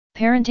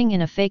Parenting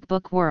in a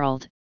Fakebook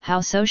world,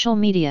 how social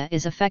media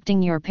is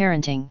affecting your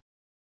parenting.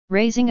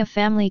 Raising a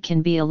family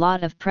can be a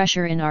lot of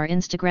pressure in our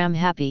Instagram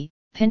happy,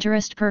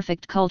 Pinterest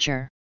perfect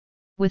culture.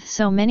 With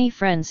so many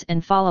friends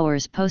and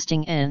followers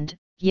posting and,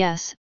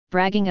 yes,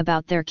 bragging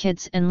about their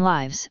kids and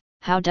lives,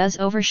 how does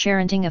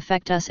oversharing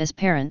affect us as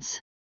parents?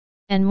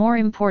 And more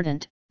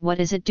important, what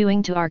is it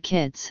doing to our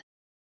kids?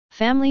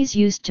 Families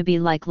used to be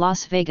like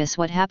Las Vegas.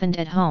 What happened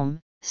at home,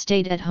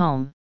 stayed at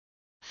home.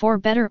 For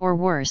better or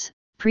worse,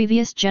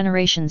 previous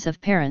generations of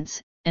parents,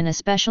 and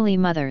especially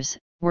mothers,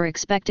 were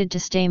expected to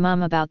stay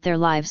mum about their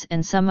lives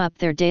and sum up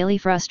their daily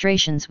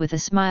frustrations with a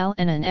smile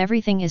and an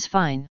everything is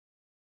fine.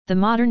 The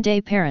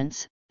modern-day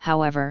parents,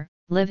 however,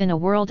 live in a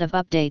world of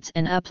updates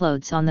and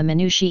uploads on the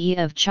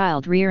minutiae of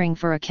child rearing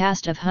for a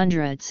cast of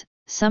hundreds,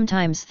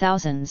 sometimes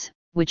thousands,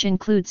 which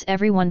includes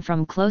everyone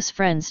from close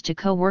friends to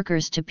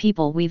co-workers to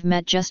people we've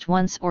met just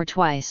once or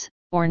twice,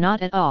 or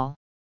not at all.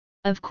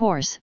 Of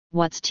course,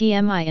 what's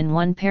TMI in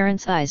one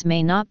parent's eyes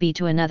may not be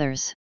to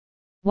another's.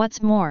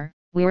 What's more,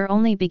 we're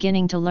only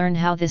beginning to learn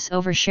how this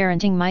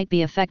oversharing might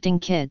be affecting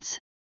kids.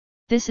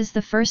 This is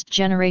the first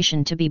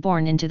generation to be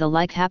born into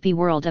the happy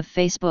world of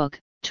Facebook,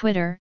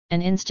 Twitter,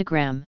 and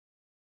Instagram.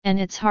 And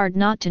it's hard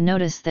not to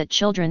notice that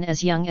children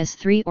as young as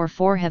 3 or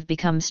 4 have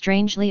become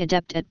strangely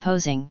adept at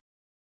posing.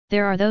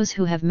 There are those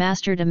who have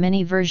mastered a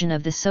mini version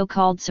of the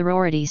so-called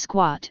sorority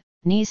squat,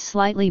 knees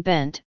slightly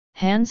bent,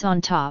 hands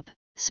on top,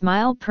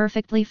 smile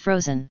perfectly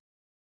frozen.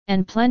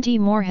 And plenty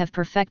more have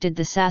perfected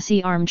the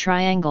sassy arm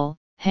triangle,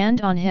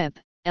 hand on hip,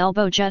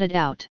 elbow jutted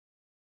out.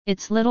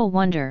 It's little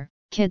wonder,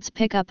 kids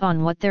pick up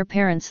on what their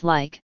parents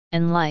like,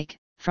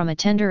 from a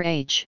tender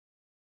age.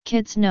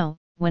 Kids know,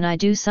 when I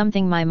do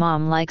something my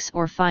mom likes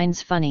or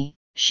finds funny,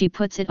 she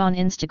puts it on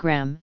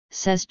Instagram,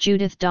 says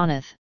Judith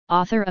Donath,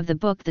 author of the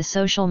book The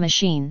Social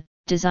Machine,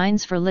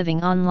 Designs for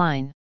Living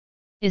Online.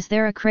 Is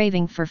there a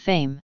craving for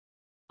fame?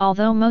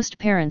 Although most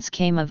parents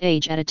came of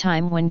age at a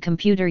time when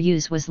computer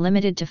use was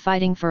limited to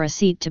fighting for a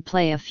seat to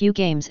play a few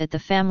games at the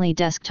family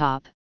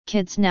desktop,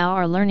 kids now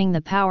are learning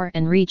the power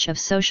and reach of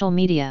social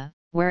media,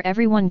 where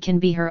everyone can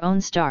be her own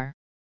star.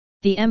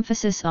 The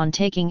emphasis on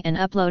taking and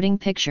uploading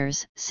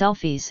pictures,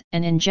 selfies,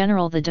 and in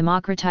general the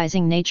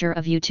democratizing nature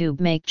of YouTube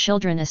make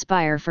children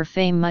aspire for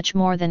fame much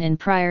more than in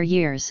prior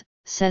years,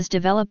 says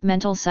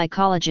developmental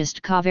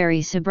psychologist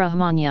Kaveri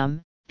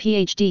Subrahmanyam,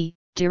 Ph.D.,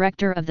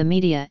 Director of the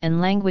Media and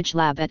Language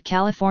Lab at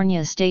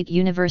California State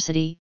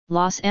University,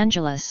 Los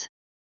Angeles.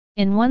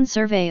 In one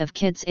survey of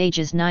kids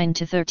ages 9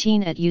 to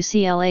 13 at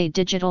UCLA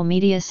Digital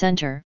Media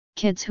Center,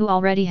 kids who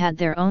already had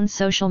their own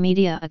social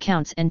media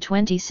accounts and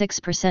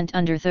 26%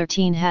 under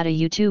 13 had a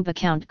YouTube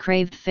account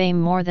craved fame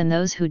more than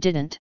those who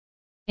didn't.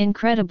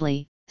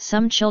 Incredibly,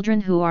 some children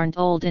who aren't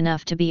old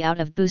enough to be out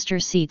of booster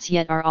seats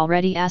yet are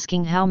already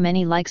asking how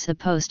many likes a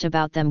post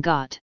about them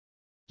got.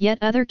 Yet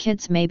other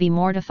kids may be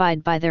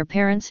mortified by their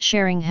parents'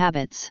 sharing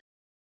habits.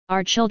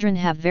 Our children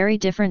have very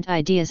different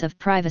ideas of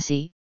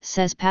privacy,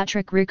 says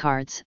Patrick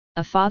Rickards,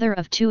 a father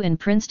of 2 in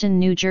Princeton,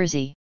 New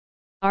Jersey.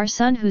 Our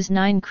son who's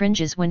 9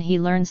 cringes when he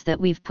learns that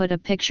we've put a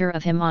picture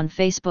of him on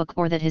Facebook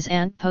or that his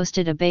aunt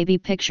posted a baby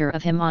picture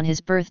of him on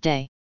his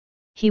birthday.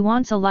 He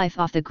wants a life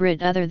off the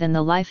grid other than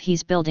the life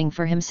he's building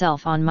for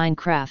himself on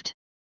Minecraft.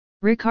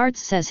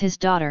 Rickards says his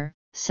daughter,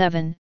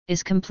 7,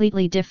 is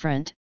completely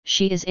different.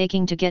 She is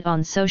aching to get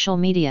on social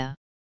media.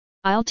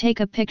 I'll take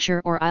a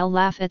picture or I'll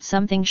laugh at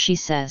something she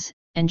says,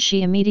 and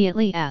she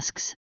immediately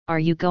asks, "Are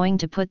you going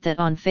to put that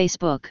on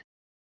Facebook?"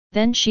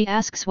 Then she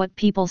asks what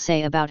people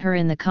say about her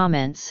in the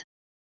comments.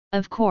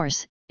 Of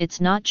course,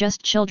 it's not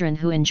just children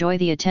who enjoy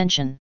the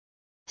attention.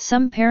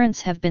 Some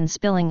parents have been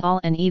spilling all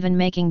and even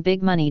making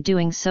big money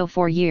doing so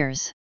for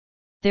years.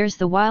 There's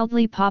the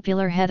wildly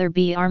popular Heather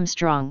B.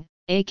 Armstrong,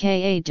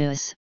 aka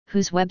Dus,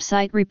 whose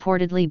website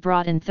reportedly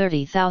brought in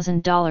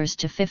 $30,000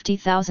 to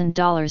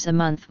 $50,000 a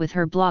month with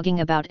her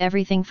blogging about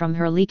everything from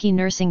her leaky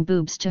nursing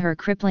boobs to her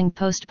crippling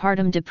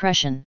postpartum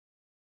depression.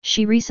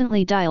 She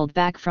recently dialed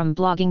back from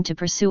blogging to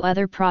pursue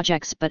other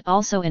projects, but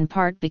also in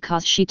part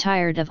because she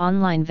tired of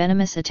online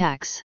venomous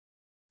attacks.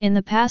 In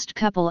the past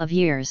couple of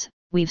years,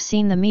 we've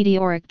seen the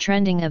meteoric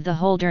trending of the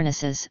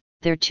Holdernesses,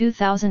 their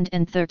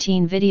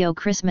 2013 video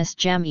Christmas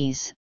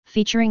jammies,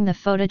 featuring the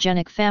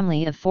photogenic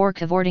family of 4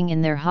 cavorting in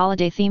their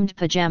holiday-themed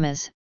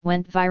pajamas,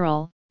 went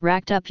viral,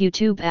 racked up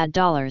YouTube ad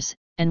dollars,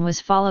 and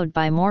was followed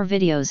by more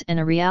videos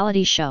and a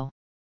reality show.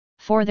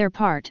 For their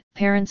part,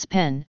 parents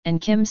Penn and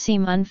Kim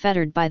seem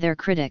unfettered by their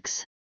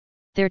critics.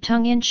 Their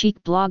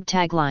tongue-in-cheek blog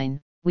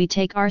tagline, "We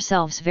take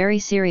ourselves very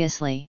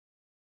seriously."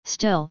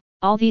 Still,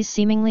 all these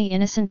seemingly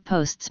innocent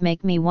posts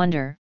make me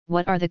wonder,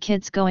 what are the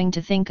kids going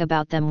to think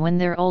about them when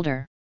they're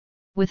older?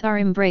 With our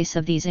embrace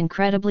of these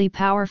incredibly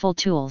powerful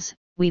tools,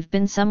 we've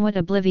been somewhat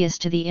oblivious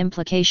to the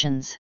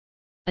implications.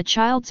 A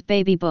child's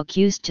baby book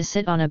used to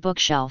sit on a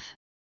bookshelf.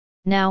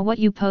 Now what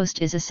you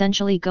post is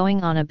essentially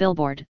going on a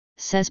billboard,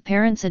 says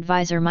parents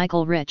advisor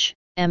Michael Rich,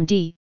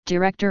 MD,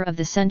 director of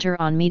the Center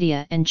on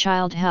Media and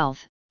Child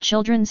Health,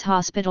 Children's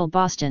Hospital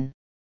Boston.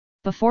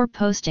 Before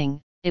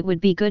posting, it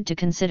would be good to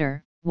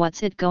consider,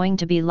 what's it going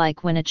to be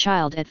like when a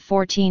child at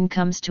 14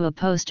 comes to a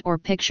post or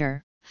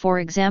picture, for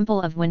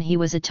example of when he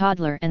was a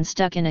toddler and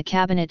stuck in a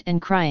cabinet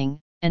and crying,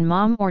 and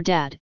mom or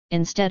dad,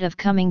 instead of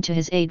coming to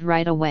his aid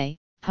right away,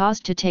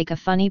 paused to take a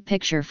funny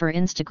picture for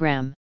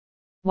Instagram.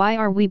 Why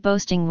are we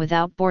boasting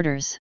without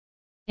borders?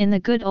 In the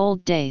good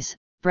old days,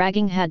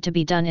 bragging had to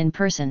be done in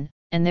person,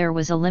 and there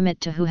was a limit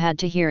to who had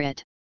to hear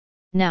it.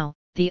 Now,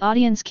 the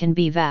audience can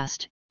be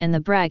vast, and the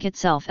brag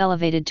itself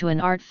elevated to an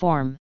art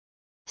form.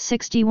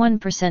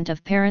 61%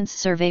 of parents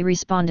survey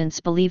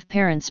respondents believe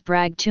parents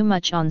brag too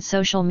much on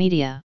social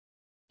media.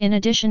 In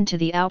addition to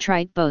the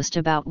outright boast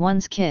about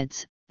one's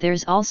kids,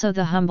 there's also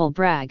the humble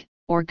brag,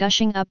 or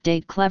gushing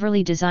update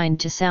cleverly designed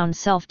to sound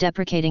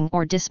self-deprecating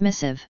or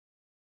dismissive.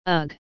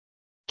 Ugh!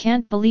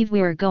 Can't believe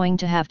we're going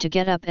to have to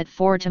get up at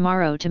 4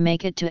 tomorrow to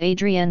make it to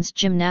Adrienne's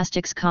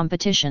gymnastics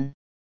competition.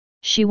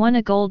 She won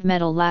a gold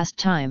medal last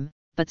time,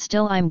 but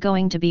still I'm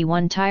going to be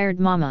one tired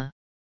mama.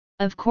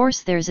 Of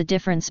course there's a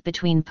difference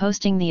between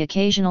posting the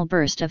occasional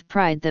burst of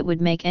pride that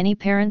would make any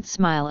parent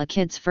smile, a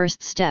kid's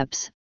first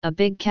steps, a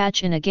big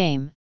catch in a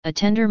game, a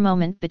tender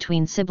moment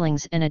between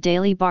siblings, and a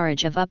daily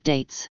barrage of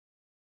updates.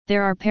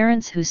 There are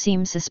parents who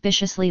seem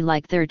suspiciously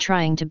like they're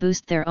trying to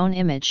boost their own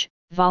image,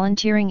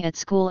 volunteering at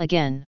school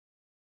again.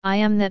 I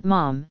am that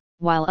mom,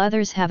 while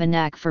others have a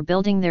knack for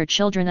building their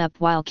children up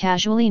while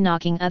casually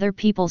knocking other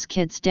people's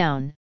kids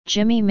down.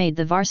 Jimmy made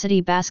the varsity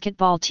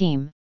basketball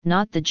team,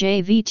 not the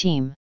JV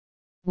team.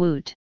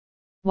 Woot!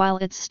 While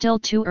it's still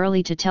too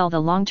early to tell the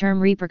long-term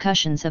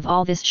repercussions of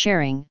all this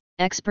sharing,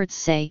 experts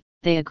say,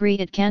 they agree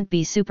it can't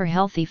be super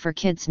healthy for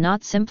kids,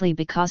 not simply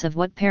because of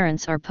what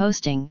parents are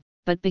posting,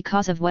 but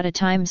because of what a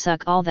time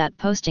suck all that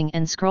posting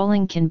and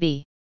scrolling can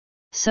be.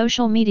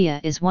 Social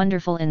media is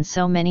wonderful in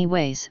so many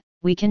ways.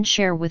 We can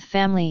share with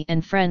family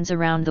and friends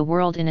around the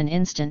world in an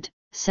instant,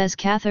 says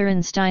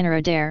Catherine Steiner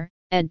Adair,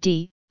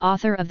 ed.D.,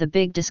 author of The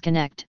Big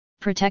Disconnect,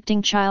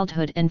 Protecting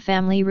Childhood and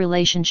Family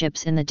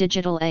Relationships in the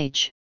Digital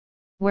Age.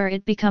 Where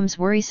it becomes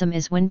worrisome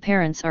is when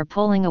parents are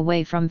pulling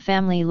away from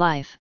family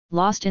life,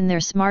 lost in their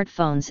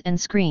smartphones and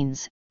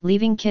screens,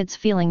 leaving kids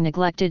feeling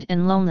neglected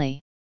and lonely.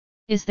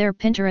 Is there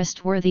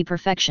Pinterest-worthy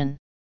perfection?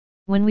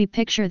 When we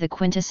picture the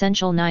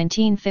quintessential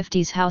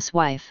 1950s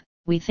housewife,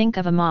 we think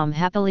of a mom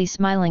happily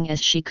smiling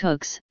as she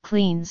cooks,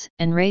 cleans,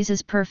 and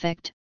raises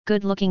perfect,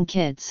 good-looking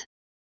kids.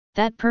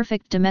 That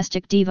perfect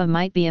domestic diva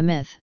might be a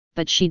myth,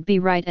 but she'd be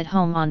right at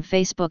home on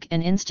Facebook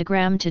and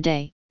Instagram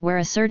today, where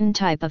a certain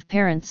type of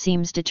parent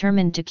seems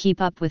determined to keep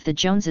up with the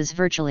Joneses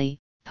virtually,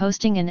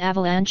 posting an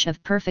avalanche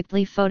of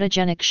perfectly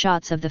photogenic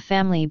shots of the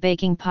family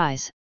baking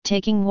pies,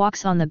 taking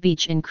walks on the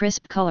beach in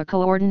crisp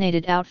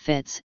color-coordinated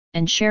outfits,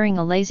 and sharing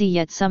a lazy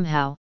yet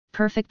somehow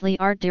perfectly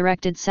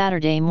art-directed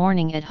Saturday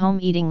morning at home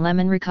eating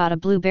lemon ricotta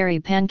blueberry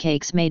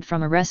pancakes made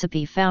from a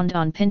recipe found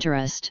on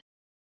Pinterest.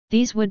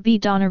 These would-be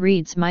Donna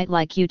Reeds might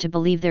like you to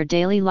believe their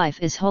daily life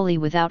is wholly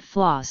without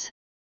flaws.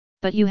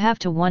 But you have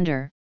to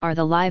wonder, are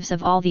the lives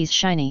of all these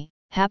shiny,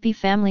 happy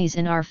families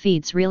in our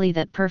feeds really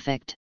that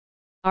perfect?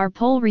 Our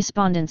poll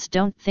respondents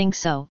don't think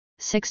so.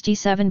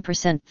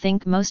 67%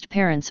 think most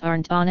parents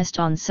aren't honest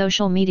on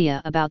social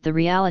media about the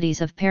realities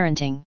of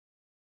parenting.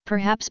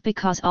 Perhaps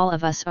because all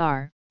of us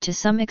are, to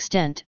some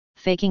extent,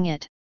 faking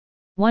it.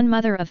 One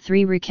mother of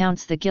 3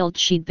 recounts the guilt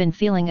she'd been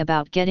feeling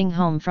about getting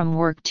home from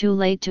work too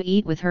late to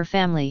eat with her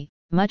family,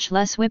 much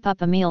less whip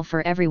up a meal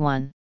for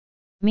everyone.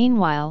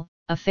 Meanwhile,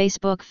 a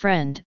Facebook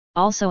friend,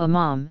 also a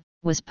mom,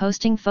 was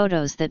posting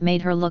photos that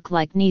made her look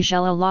like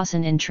Nigella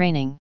Lawson in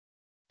training.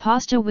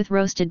 Pasta with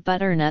roasted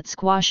butternut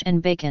squash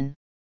and bacon.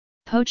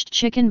 Poached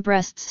chicken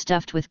breasts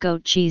stuffed with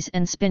goat cheese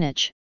and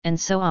spinach, and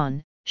so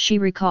on, she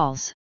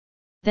recalls.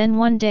 Then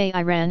one day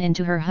I ran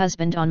into her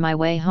husband on my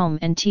way home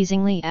and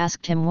teasingly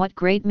asked him what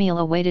great meal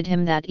awaited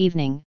him that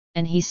evening,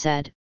 and he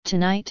said,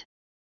 "Tonight?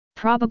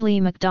 Probably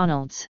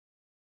McDonald's."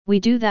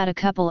 We do that a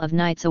couple of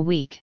nights a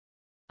week.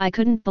 I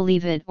couldn't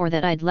believe it, or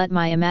that I'd let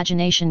my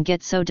imagination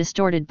get so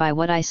distorted by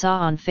what I saw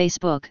on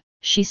Facebook,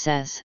 she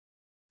says.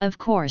 Of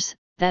course,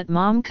 that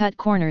mom cut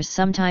corners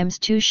sometimes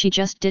too, she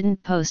just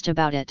didn't post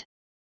about it.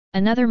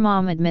 Another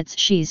mom admits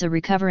she's a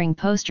recovering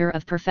poster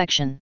of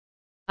perfection.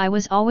 I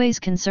was always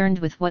concerned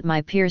with what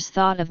my peers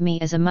thought of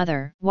me as a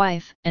mother,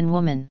 wife, and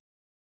woman.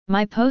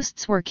 My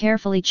posts were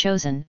carefully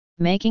chosen,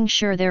 making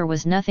sure there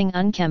was nothing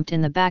unkempt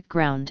in the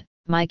background,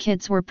 my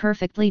kids were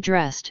perfectly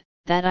dressed,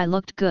 that I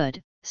looked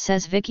good,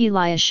 says Vicky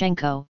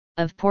Lyashenko,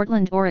 of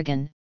Portland,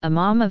 Oregon, a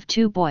mom of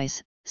 2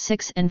 boys,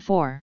 6 and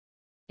 4.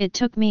 It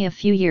took me a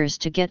few years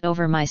to get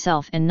over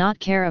myself and not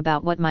care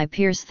about what my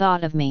peers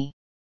thought of me.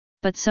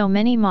 But so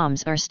many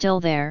moms are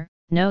still there,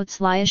 notes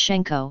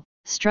Lyashenko,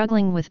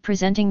 struggling with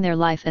presenting their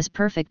life as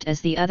perfect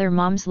as the other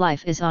mom's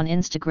life is on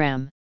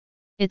Instagram.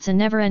 It's a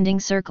never-ending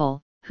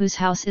circle: whose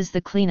house is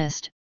the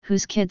cleanest,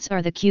 whose kids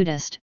are the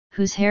cutest,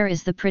 whose hair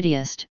is the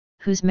prettiest,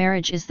 whose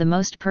marriage is the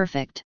most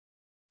perfect.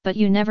 But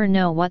you never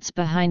know what's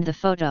behind the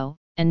photo,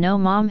 and no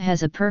mom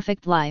has a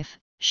perfect life,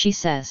 she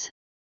says.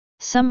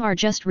 Some are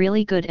just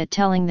really good at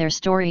telling their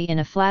story in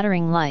a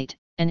flattering light,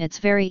 and it's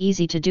very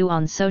easy to do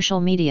on social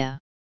media.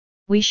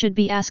 We should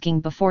be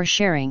asking before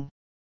sharing.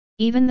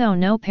 Even though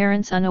no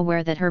parent's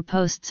unaware that her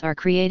posts are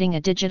creating a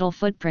digital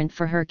footprint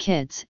for her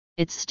kids,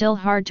 it's still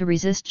hard to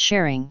resist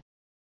sharing.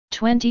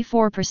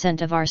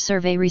 24% of our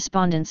survey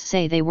respondents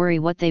say they worry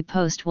what they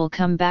post will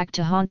come back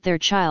to haunt their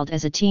child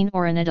as a teen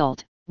or an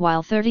adult,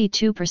 while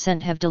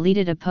 32% have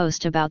deleted a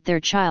post about their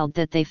child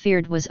that they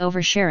feared was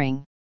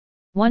oversharing.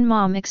 One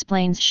mom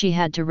explains she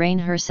had to rein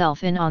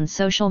herself in on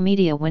social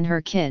media when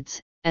her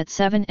kids, at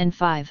 7 and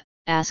 5,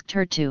 asked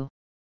her to.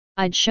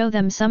 I'd show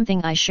them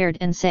something I shared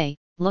and say,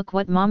 "Look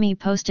what mommy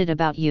posted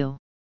about you.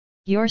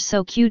 You're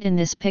so cute in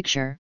this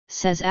picture,"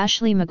 says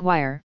Ashley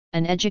McGuire,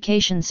 an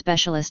education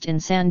specialist in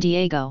San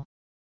Diego.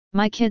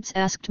 "My kids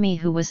asked me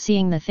who was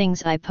seeing the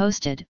things I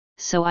posted,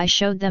 so I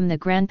showed them the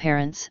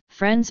grandparents,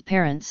 friends'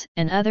 parents,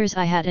 and others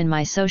I had in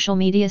my social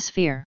media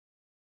sphere.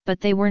 But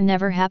they were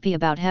never happy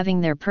about having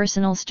their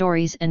personal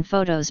stories and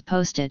photos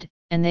posted,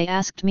 and they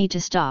asked me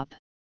to stop.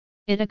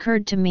 It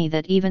occurred to me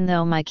that even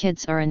though my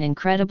kids are an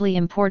incredibly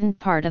important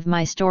part of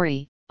my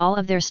story, all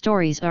of their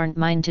stories aren't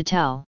mine to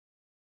tell.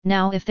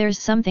 Now if there's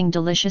something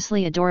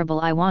deliciously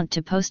adorable I want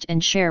to post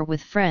and share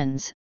with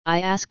friends,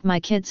 I ask my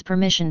kids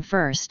permission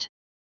first.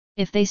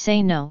 If they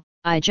say no,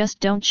 I just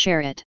don't share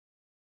it."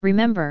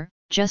 Remember,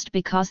 just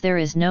because there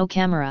is no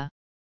camera,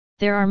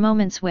 there are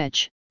moments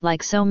which,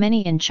 like so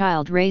many in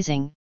child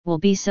raising, will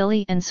be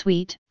silly and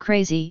sweet,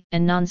 crazy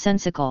and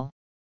nonsensical.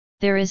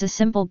 There is a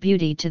simple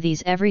beauty to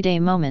these everyday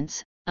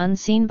moments,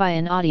 unseen by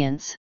an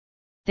audience.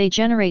 They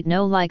generate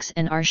no likes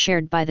and are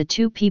shared by the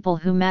two people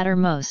who matter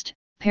most,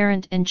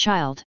 parent and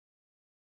child.